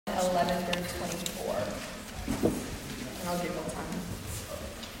11 through 24. And I'll give you time.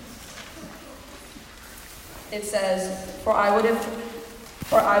 It says, For I would have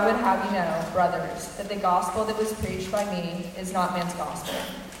you know, brothers, that the gospel that was preached by me is not man's gospel.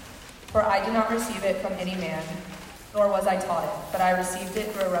 For I did not receive it from any man, nor was I taught it, but I received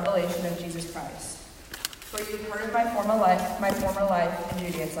it through a revelation of Jesus Christ. For you have heard of my former life in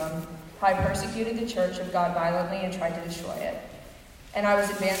Judaism, how I persecuted the church of God violently and tried to destroy it. And I was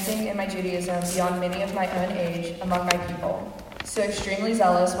advancing in my Judaism beyond many of my own age among my people. So extremely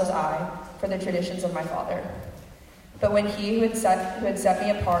zealous was I for the traditions of my father. But when he who had set me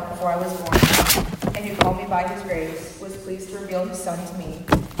apart before I was born, and who called me by his grace, was pleased to reveal his Son to me,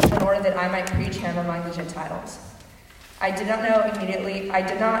 in order that I might preach him among the Gentiles. I did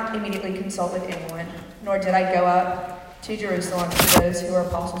not immediately consult with anyone, nor did I go up to Jerusalem to those who were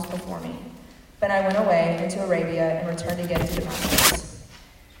apostles before me. But I went away into Arabia and returned again to Damascus.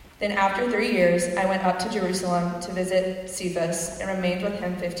 Then after 3 years, I went up to Jerusalem to visit Cephas and remained with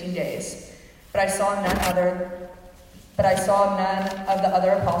him 15 days. But I saw none of the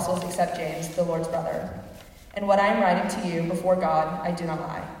other apostles except James, the Lord's brother. And what I am writing to you before God, I do not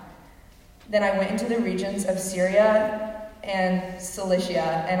lie. Then I went into the regions of Syria and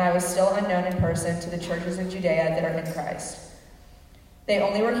Cilicia, and I was still unknown in person to the churches of Judea that are in Christ. They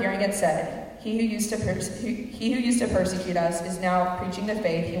only were hearing it said, He who used to persecute us is now preaching the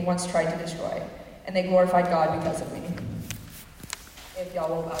faith he once tried to destroy, and they glorified God because of me. If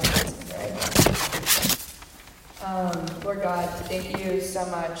y'all will bow your heads and pray. Lord God, thank you so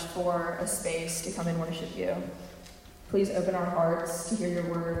much for a space to come and worship you. Please open our hearts to hear your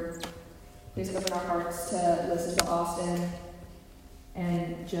word. Please open our hearts to listen to Austin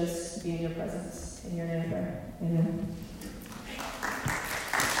and just be in your presence. In your name, I pray. Amen.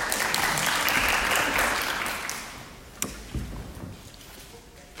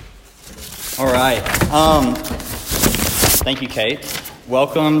 All right. Thank you, Kate.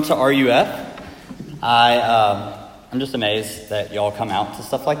 Welcome to RUF. I'm just amazed that y'all come out to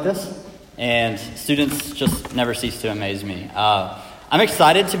stuff like this, and students just never cease to amaze me. I'm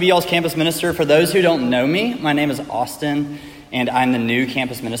excited to be y'all's campus minister. For those who don't know me, my name is Austin, and I'm the new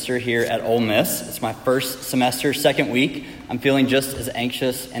campus minister here at Ole Miss. It's my first semester, second week. I'm feeling just as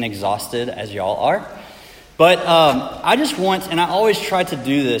anxious and exhausted as y'all are. But I just want, and I always try to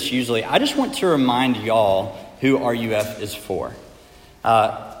do this usually, I just want to remind y'all who RUF is for.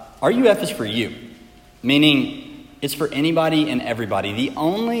 RUF is for you, meaning it's for anybody and everybody. The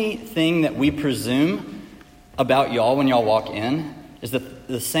only thing that we presume about y'all when y'all walk in is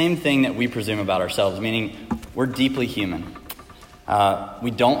the same thing that we presume about ourselves, meaning we're deeply human.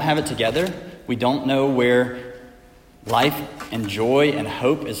 We don't have it together. We don't know where life and joy and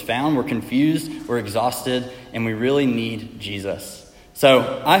hope is found. We're confused, we're exhausted, and we really need Jesus.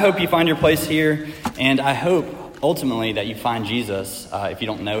 So I hope you find your place here, and I hope ultimately that you find Jesus if you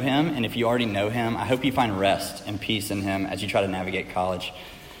don't know him, and if you already know him, I hope you find rest and peace in him as you try to navigate college.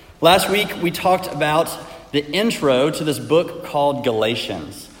 Last week, we talked about the intro to this book called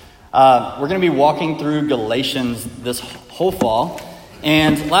Galatians. We're going to be walking through Galatians this whole fall.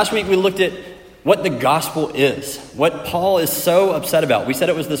 And last week we looked at what the gospel is, what Paul is so upset about. We said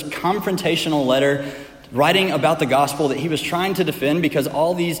it was this confrontational letter writing about the gospel that he was trying to defend because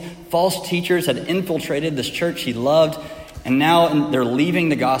all these false teachers had infiltrated this church he loved. And now they're leaving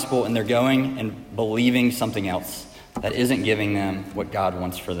the gospel and they're going and believing something else that isn't giving them what God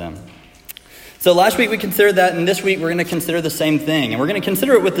wants for them. So last week we considered that, and this week we're going to consider the same thing. And we're going to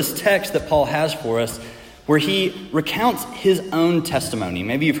consider it with this text that Paul has for us, where he recounts his own testimony.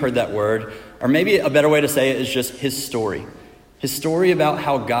 Maybe you've heard that word, or maybe a better way to say it is just his story. His story about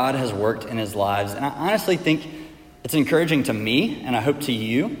how God has worked in his lives. And I honestly think it's encouraging to me, and I hope to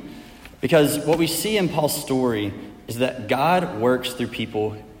you, because what we see in Paul's story is that God works through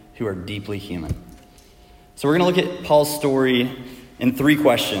people who are deeply human. So we're going to look at Paul's story in 3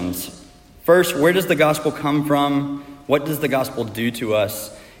 questions. First, where does the gospel come from? What does the gospel do to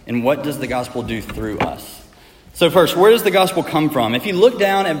us? And what does the gospel do through us? So first, where does the gospel come from? If you look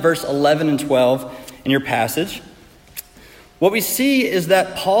down at verse 11 and 12 in your passage, what we see is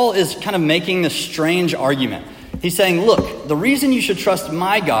that Paul is kind of making this strange argument. He's saying, look, the reason you should trust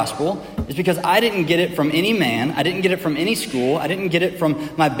my gospel is because I didn't get it from any man. I didn't get it from any school. I didn't get it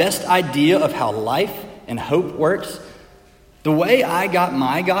from my best idea of how life and hope works. The way I got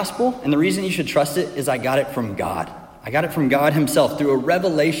my gospel, and the reason you should trust it, is I got it from God. I got it from God himself through a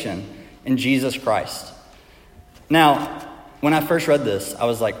revelation in Jesus Christ. Now, when I first read this, I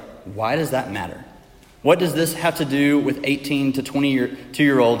was like, why does that matter? What does this have to do with 18 to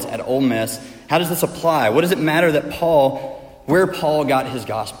 22-year-olds at Ole Miss? How does this apply? What does it matter that Paul where Paul got his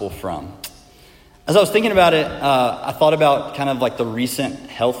gospel from. As I was thinking about it, I thought about kind of like the recent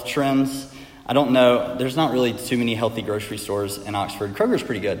health trends. I don't know, there's not really too many healthy grocery stores in Oxford. Kroger's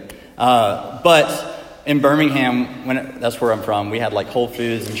pretty good. But in Birmingham, that's where I'm from, we had like Whole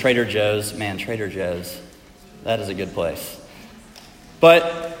Foods and Trader Joe's. Man, Trader Joe's, that is a good place.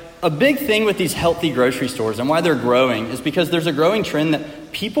 But a big thing with these healthy grocery stores and why they're growing is because there's a growing trend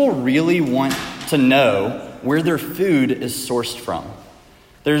that people really want to know where their food is sourced from.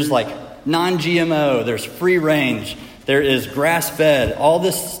 There's like non-GMO, there's free range, there is grass-fed, all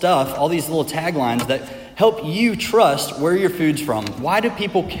this stuff, all these little taglines that help you trust where your food's from. Why do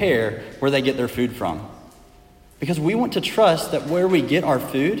people care where they get their food from? Because we want to trust that where we get our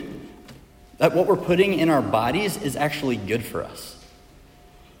food, that what we're putting in our bodies is actually good for us.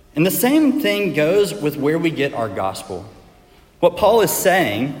 And the same thing goes with where we get our gospel. What Paul is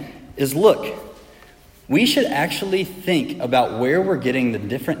saying is, look, we should actually think about where we're getting the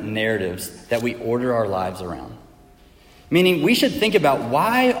different narratives that we order our lives around. Meaning, we should think about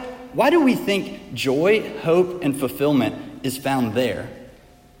why do we think joy, hope, and fulfillment is found there?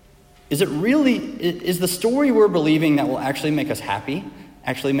 Is the story we're believing that will actually make us happy,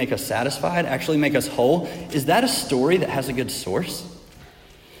 actually make us satisfied, actually make us whole, is that a story that has a good source?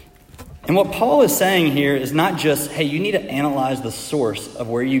 And what Paul is saying here is not just, hey, you need to analyze the source of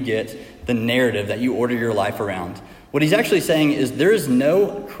where you get the narrative that you order your life around. What he's actually saying is there is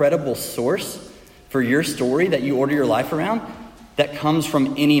no credible source for your story that you order your life around that comes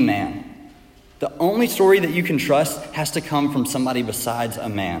from any man. The only story that you can trust has to come from somebody besides a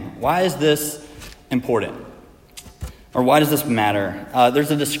man. Why is this important? Or why does this matter?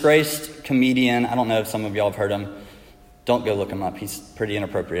 There's a disgraced comedian. I don't know if some of y'all have heard him. Don't go look him up. He's pretty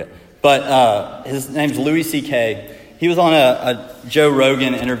inappropriate. But his name's Louis C.K. He was on a Joe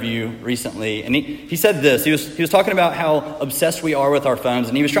Rogan interview recently, and he said this. He was talking about how obsessed we are with our phones,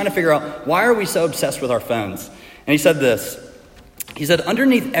 and he was trying to figure out, why are we so obsessed with our phones? And he said this. He said,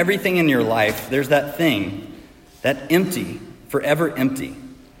 underneath everything in your life, there's that thing, that empty, forever empty.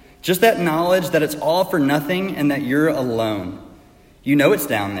 Just that knowledge that it's all for nothing and that you're alone. You know it's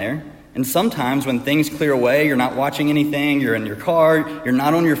down there. And sometimes when things clear away, you're not watching anything, you're in your car, you're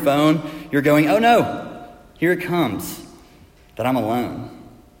not on your phone, you're going, oh no, here it comes, that I'm alone.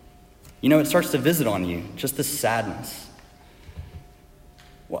 You know, it starts to visit on you, just this sadness.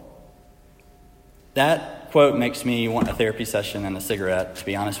 Well, that quote makes me want a therapy session and a cigarette, to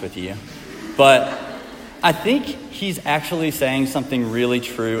be honest with you. But I think he's actually saying something really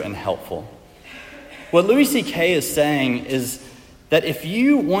true and helpful. What Louis C.K. is saying is that if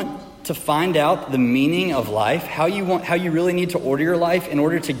you want to find out the meaning of life, how you really need to order your life in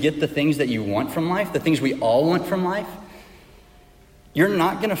order to get the things that you want from life, the things we all want from life, you're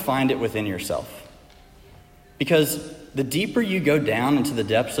not going to find it within yourself. Because the deeper you go down into the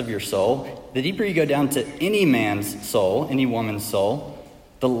depths of your soul, the deeper you go down to any man's soul, any woman's soul,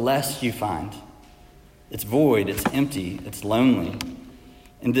 the less you find. It's void, it's empty, it's lonely.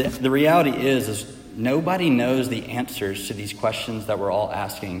 And the reality is nobody knows the answers to these questions that we're all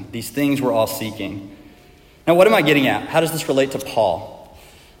asking, these things we're all seeking. Now, what am I getting at? How does this relate to Paul?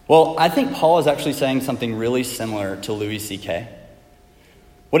 Well, I think Paul is actually saying something really similar to Louis C.K.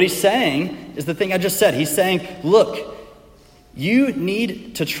 What he's saying is the thing I just said. He's saying, look, you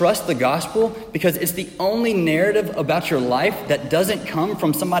need to trust the gospel because it's the only narrative about your life that doesn't come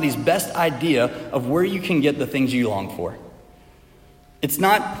from somebody's best idea of where you can get the things you long for. It's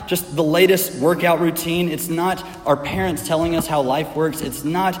not just the latest workout routine. It's not our parents telling us how life works. It's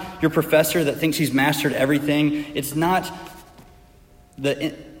not your professor that thinks he's mastered everything. It's not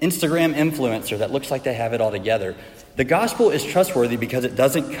the Instagram influencer that looks like they have it all together. The gospel is trustworthy because it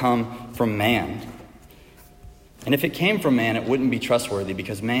doesn't come from man. And if it came from man, it wouldn't be trustworthy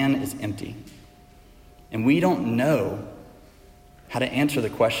because man is empty. And we don't know how to answer the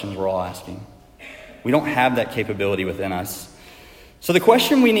questions we're all asking. We don't have that capability within us. So the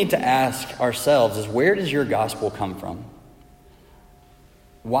question we need to ask ourselves is, where does your gospel come from?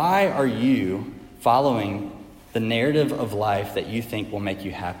 Why are you following the narrative of life that you think will make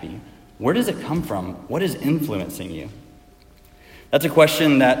you happy? Where does it come from? What is influencing you? That's a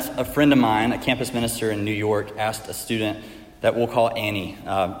question that a friend of mine, a campus minister in New York, asked a student that we'll call Annie.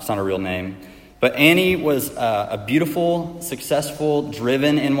 It's not a real name. But Annie was a beautiful, successful,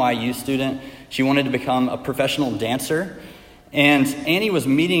 driven NYU student. She wanted to become a professional dancer. And Annie was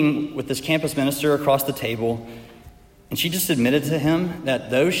meeting with this campus minister across the table, and she just admitted to him that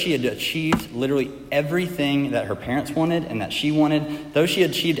though she had achieved literally everything that her parents wanted and that she wanted, though she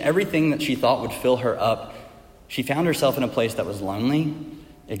had achieved everything that she thought would fill her up, she found herself in a place that was lonely,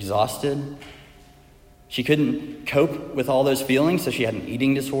 exhausted. She couldn't cope with all those feelings, so she had an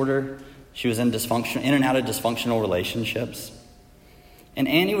eating disorder. She was in and out of dysfunctional relationships. And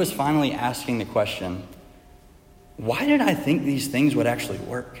Annie was finally asking the question, why did I think these things would actually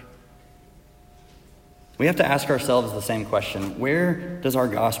work? We have to ask ourselves the same question. Where does our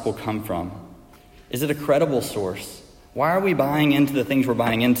gospel come from? Is it a credible source? Why are we buying into the things we're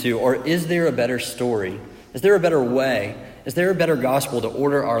buying into? Or is there a better story? Is there a better way? Is there a better gospel to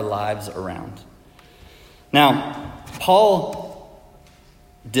order our lives around? Now, Paul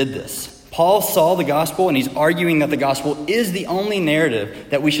did this. Paul saw the gospel, and he's arguing that the gospel is the only narrative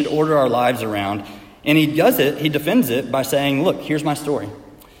that we should order our lives around. And he defends it by saying, look, here's my story.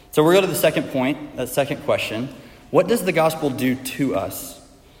 So we're going to the second point, that second question. What does the gospel do to us?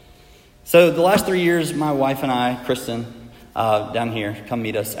 So the last 3 years, my wife and I, Kristen, down here, come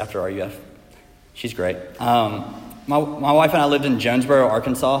meet us after RUF. She's great. My wife and I lived in Jonesboro,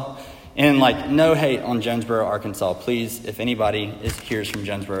 Arkansas. And no hate on Jonesboro, Arkansas. Please, if anybody hears from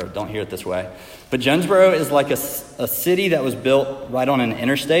Jonesboro, don't hear it this way. But Jonesboro is like a city that was built right on an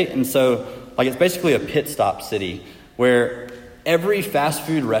interstate. And so it's basically a pit stop city where every fast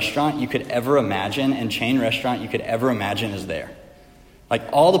food restaurant you could ever imagine and chain restaurant you could ever imagine is there.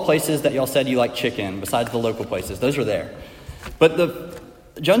 All the places that y'all said you like chicken, besides the local places, those are there. But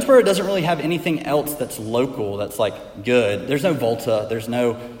Jonesboro doesn't really have anything else that's local, that's good. There's no Volta, there's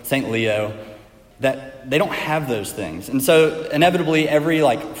no St. Leo. They don't have those things. And so inevitably every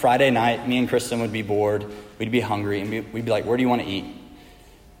Friday night, me and Kristen would be bored, we'd be hungry, and we'd be like, where do you want to eat?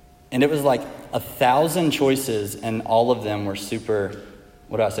 And it was 1,000 choices, and all of them were super,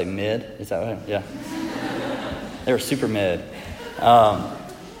 what do I say, mid? Is that what? Yeah. They were super mid.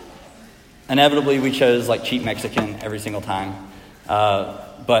 Inevitably we chose cheap Mexican every single time.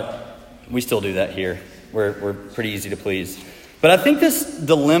 But we still do that here. We're pretty easy to please. But I think this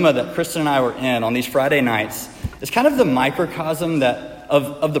dilemma that Kristen and I were in on these Friday nights is kind of the microcosm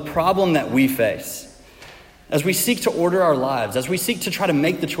of the problem that we face. As we seek to order our lives, as we seek to try to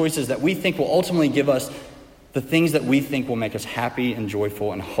make the choices that we think will ultimately give us the things that we think will make us happy and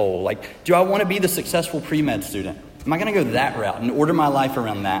joyful and whole. Do I want to be the successful pre-med student? Am I going to go that route and order my life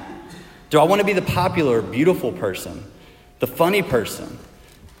around that? Do I want to be the popular, beautiful person? The funny person?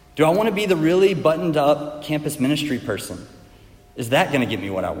 Do I want to be the really buttoned up campus ministry person? Is that going to get me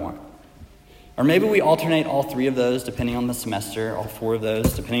what I want? Or maybe we alternate all three of those depending on the semester, all four of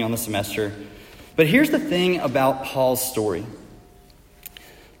those depending on the semester. But here's the thing about Paul's story.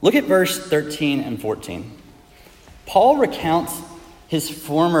 Look at verse 13 and 14. Paul recounts his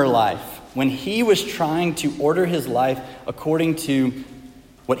former life when he was trying to order his life according to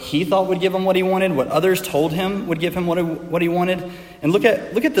what he thought would give him what he wanted, what others told him would give him what he wanted. And look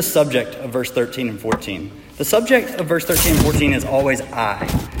at the subject of verse 13 and 14. The subject of verse 13 and 14 is always I.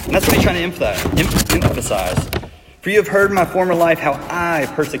 And that's what he's trying to emphasize. For you have heard in my former life how I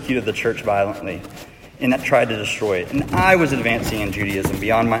persecuted the church violently and that tried to destroy it. And I was advancing in Judaism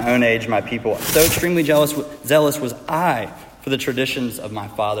beyond my own age, my people. So extremely zealous was I for the traditions of my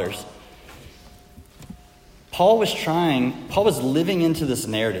fathers. Paul was living into this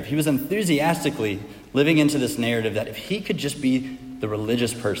narrative. He was enthusiastically living into this narrative that if he could just be the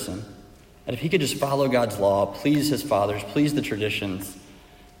religious person, that if he could just follow God's law, please his fathers, please the traditions,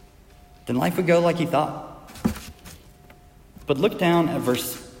 then life would go like he thought. But look down at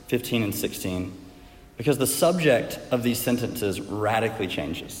verse 15 and 16, because the subject of these sentences radically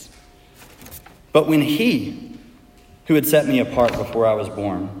changes. But when he, who had set me apart before I was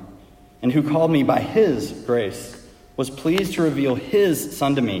born, and who called me by his grace, was pleased to reveal his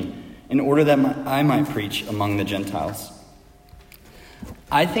Son to me in order that I might preach among the Gentiles.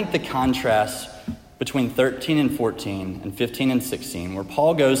 I think the contrast between 13 and 14 and 15 and 16, where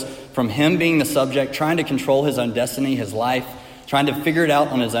Paul goes from him being the subject, trying to control his own destiny, his life, trying to figure it out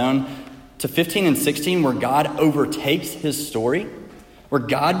on his own, to 15 and 16, where God overtakes his story, where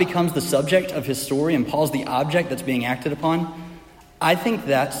God becomes the subject of his story and Paul's the object that's being acted upon. I think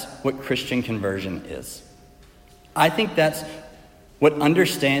that's what Christian conversion is. I think that's what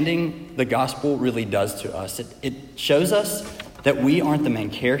understanding the gospel really does to us. It shows us that we aren't the main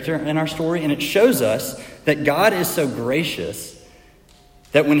character in our story, and it shows us that God is so gracious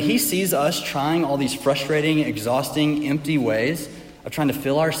that when he sees us trying all these frustrating, exhausting, empty ways of trying to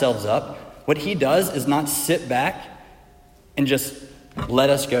fill ourselves up, what he does is not sit back and just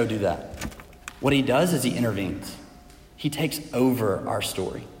let us go do that. What he does is he intervenes. He takes over our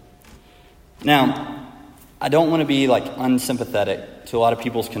story. Now, I don't want to be unsympathetic to a lot of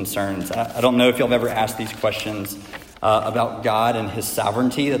people's concerns. I don't know if y'all have ever asked these questions about God and his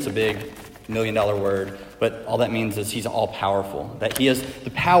sovereignty. That's a big million-dollar word, but all that means is he's all-powerful, that he has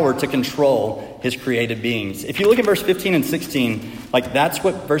the power to control his created beings. If you look at verse 15 and 16, that's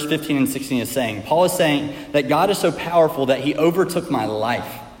what verse 15 and 16 is saying. Paul is saying that God is so powerful that he overtook my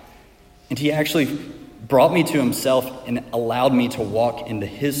life, and he actually brought me to himself and allowed me to walk into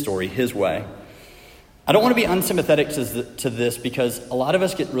his story, his way. I don't want to be unsympathetic to this because a lot of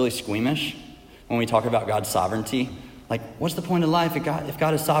us get really squeamish when we talk about God's sovereignty. What's the point of life if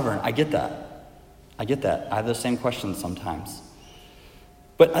God is sovereign? I get that. I have those same questions sometimes.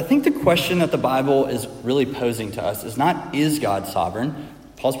 But I think the question that the Bible is really posing to us is not, is God sovereign?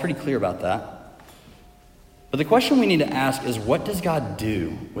 Paul's pretty clear about that. But the question we need to ask is, what does God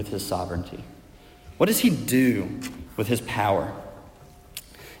do with his sovereignty? What does he do with his power?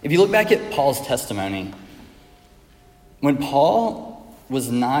 If you look back at Paul's testimony, when Paul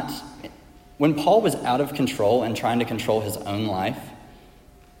was out of control and trying to control his own life,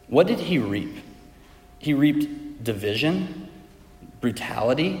 what did he reap? He reaped division,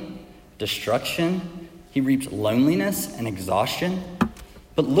 brutality, destruction. He reaped loneliness and exhaustion.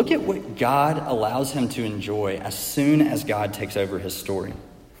 But look at what God allows him to enjoy as soon as God takes over his story.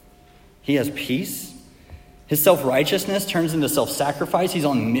 He has peace. His self-righteousness turns into self-sacrifice. He's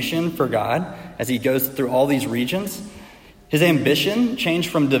on mission for God as he goes through all these regions. His ambition changed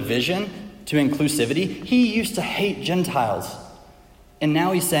from division to inclusivity. He used to hate Gentiles. And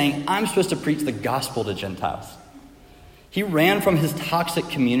now he's saying, I'm supposed to preach the gospel to Gentiles. He ran from his toxic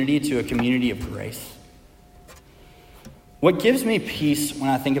community to a community of grace. What gives me peace when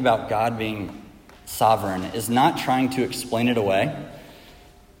I think about God being sovereign is not trying to explain it away.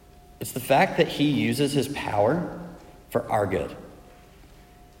 It's the fact that he uses his power for our good.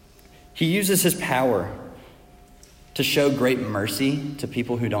 He uses his power to show great mercy to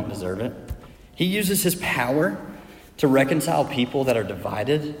people who don't deserve it. He uses his power to reconcile people that are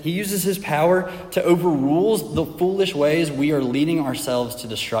divided. He uses his power to overrule the foolish ways we are leading ourselves to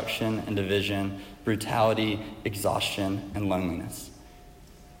destruction and division, brutality, exhaustion, and loneliness.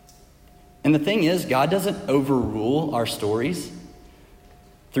 And the thing is, God doesn't overrule our stories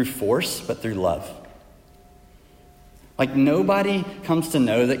through force, but through love. Nobody comes to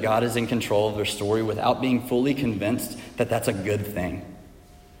know that God is in control of their story without being fully convinced that that's a good thing.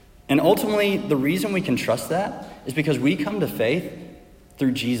 And ultimately, the reason we can trust that is because we come to faith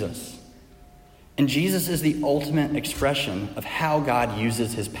through Jesus. And Jesus is the ultimate expression of how God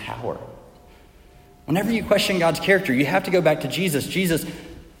uses his power. Whenever you question God's character, you have to go back to Jesus. Jesus,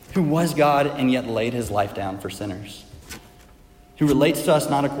 who was God and yet laid his life down for sinners. Who relates to us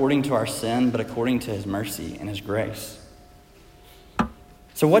not according to our sin, but according to his mercy and his grace.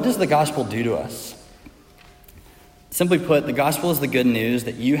 So what does the gospel do to us? Simply put, the gospel is the good news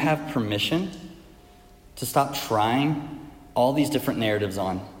that you have permission to stop trying all these different narratives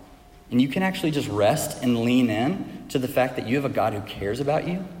on. And you can actually just rest and lean in to the fact that you have a God who cares about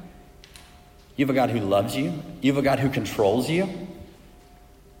you. You have a God who loves you. You have a God who controls you.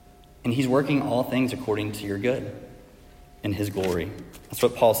 And he's working all things according to your good in his glory. That's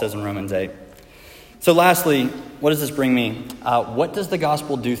what Paul says in Romans 8. So lastly, what does this bring me? What does the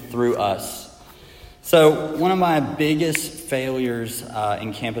gospel do through us? So one of my biggest failures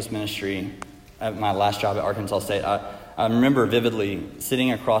in campus ministry at my last job at Arkansas State, I remember vividly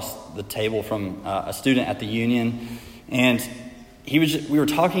sitting across the table from a student at the Union, and we were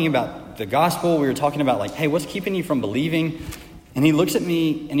talking about the gospel. We were talking about hey, what's keeping you from believing? And he looks at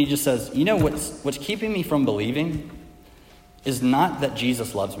me and he just says, what's keeping me from believing is not that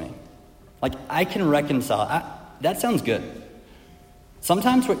Jesus loves me. I can reconcile. That sounds good.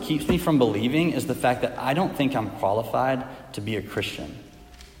 Sometimes what keeps me from believing is the fact that I don't think I'm qualified to be a Christian.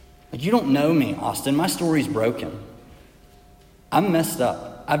 You don't know me, Austin. My story's broken. I'm messed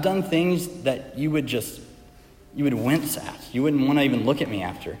up. I've done things that you would wince at. You wouldn't want to even look at me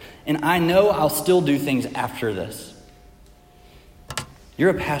after. And I know I'll still do things after this.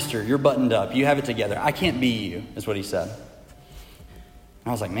 You're a pastor. You're buttoned up. You have it together. I can't be you, is what he said. And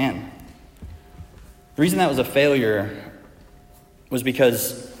I was like, man. The reason that was a failure was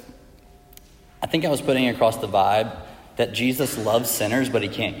because I think I was putting across the vibe that Jesus loves sinners, but he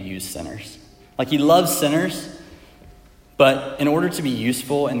can't use sinners. He loves sinners, but in order to be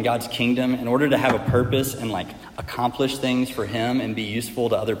useful in God's kingdom, in order to have a purpose and accomplish things for him and be useful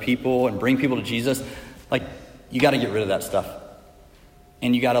to other people and bring people to Jesus, you got to get rid of that stuff.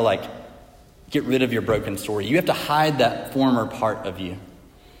 And you got to get rid of your broken story. You have to hide that former part of you.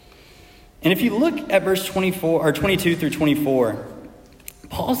 And if you look at verse 24 or 22 through 24,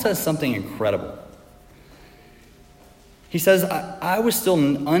 Paul says something incredible. He says, I was still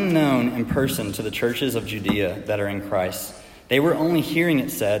unknown in person to the churches of Judea that are in Christ, They were only hearing it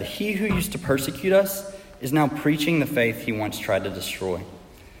said, 'He who used to persecute us is now preaching the faith he once tried to destroy.'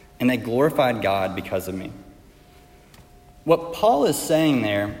 And they glorified God because of me." What Paul is saying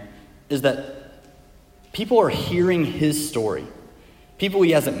there is that people are hearing his story. People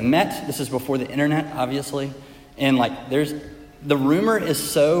he hasn't met. This is before the internet, obviously. And the rumor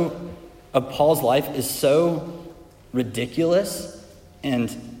of Paul's life is so ridiculous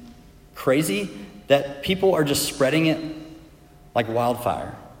and crazy that people are just spreading it like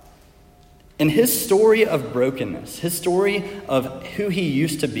wildfire. And his story of brokenness, his story of who he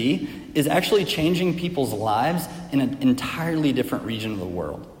used to be, is actually changing people's lives in an entirely different region of the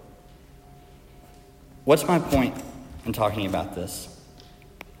world. What's my point in talking about this?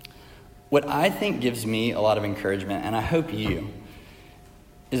 What I think gives me a lot of encouragement, and I hope you,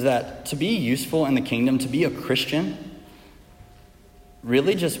 is that to be useful in the kingdom, to be a Christian,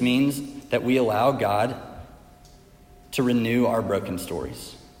 really just means that we allow God to renew our broken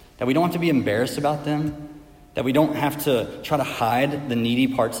stories. That we don't have to be embarrassed about them. That we don't have to try to hide the needy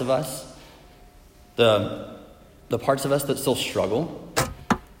parts of us. The parts of us that still struggle.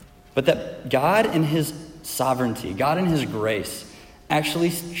 But that God in his sovereignty, God in his grace,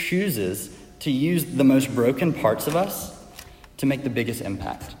 actually chooses to use the most broken parts of us to make the biggest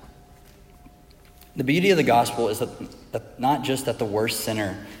impact. The beauty of the gospel is that not just that the worst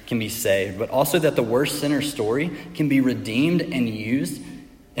sinner can be saved, but also that the worst sinner's story can be redeemed and used,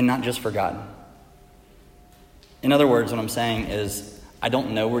 and not just for God. In other words, what I'm saying is, I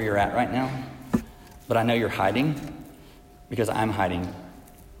don't know where you're at right now, but I know you're hiding because I'm hiding.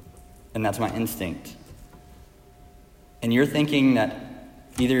 And that's my instinct. And you're thinking that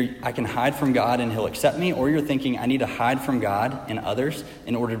either I can hide from God and he'll accept me, or you're thinking I need to hide from God and others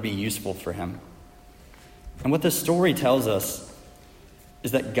in order to be useful for him. And what this story tells us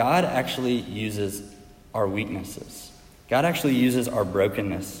is that God actually uses our weaknesses. God actually uses our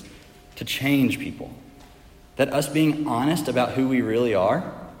brokenness to change people. That us being honest about who we really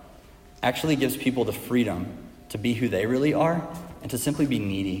are actually gives people the freedom to be who they really are and to simply be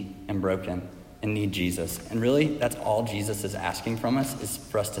needy and broken and need Jesus. And really, that's all Jesus is asking from us, is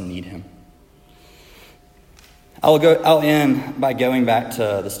for us to need him. I'll end by going back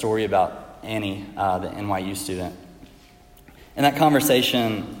to the story about Annie, the NYU student. In that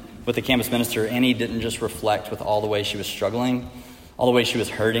conversation with the campus minister, Annie didn't just reflect with all the ways she was struggling, all the ways she was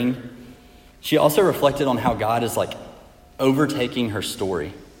hurting. She also reflected on how God is overtaking her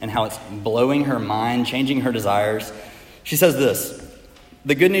story and how it's blowing her mind, changing her desires. She says this,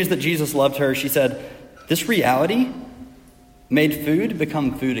 the good news that Jesus loved her, she said, "This reality made food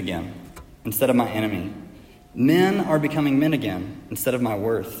become food again instead of my enemy. Men are becoming men again instead of my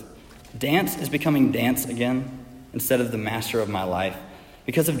worth. Dance is becoming dance again instead of the master of my life.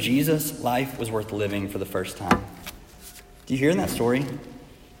 Because of Jesus, life was worth living for the first time." Do you hear in that story?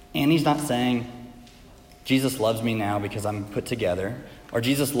 Annie's not saying, Jesus loves me now because I'm put together, or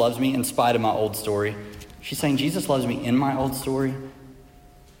Jesus loves me in spite of my old story. She's saying, Jesus loves me in my old story,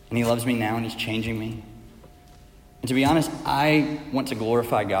 and he loves me now, and he's changing me. And to be honest, I want to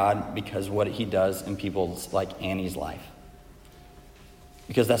glorify God because what he does in people's like Annie's life.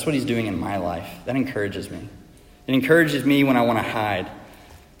 Because that's what he's doing in my life. That encourages me. It encourages me when I want to hide.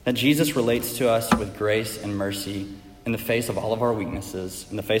 That Jesus relates to us with grace and mercy in the face of all of our weaknesses,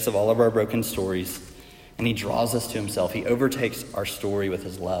 in the face of all of our broken stories. And he draws us to himself. He overtakes our story with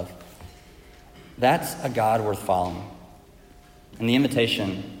his love. That's a God worth following. And the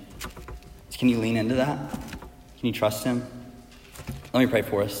invitation is, can you lean into that? Can you trust him? Let me pray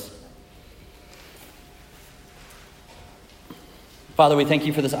for us. Father, we thank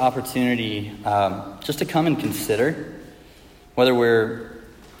you for this opportunity just to come and consider whether we're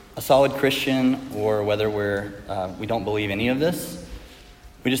a solid Christian or whether we don't believe any of this.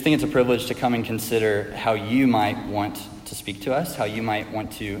 We just think it's a privilege to come and consider how you might want to speak to us, how you might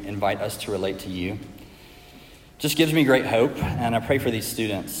want to invite us to relate to you. Just gives me great hope, and I pray for these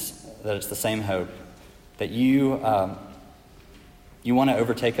students that it's the same hope, that you want to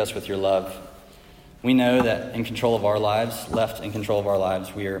overtake us with your love. We know that in control of our lives, left in control of our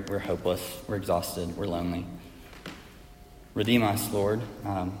lives, we're hopeless, we're exhausted, we're lonely. Redeem us, Lord,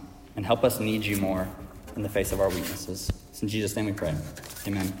 and help us need you more in the face of our weaknesses. It's in Jesus' name we pray.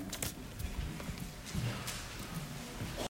 Amen.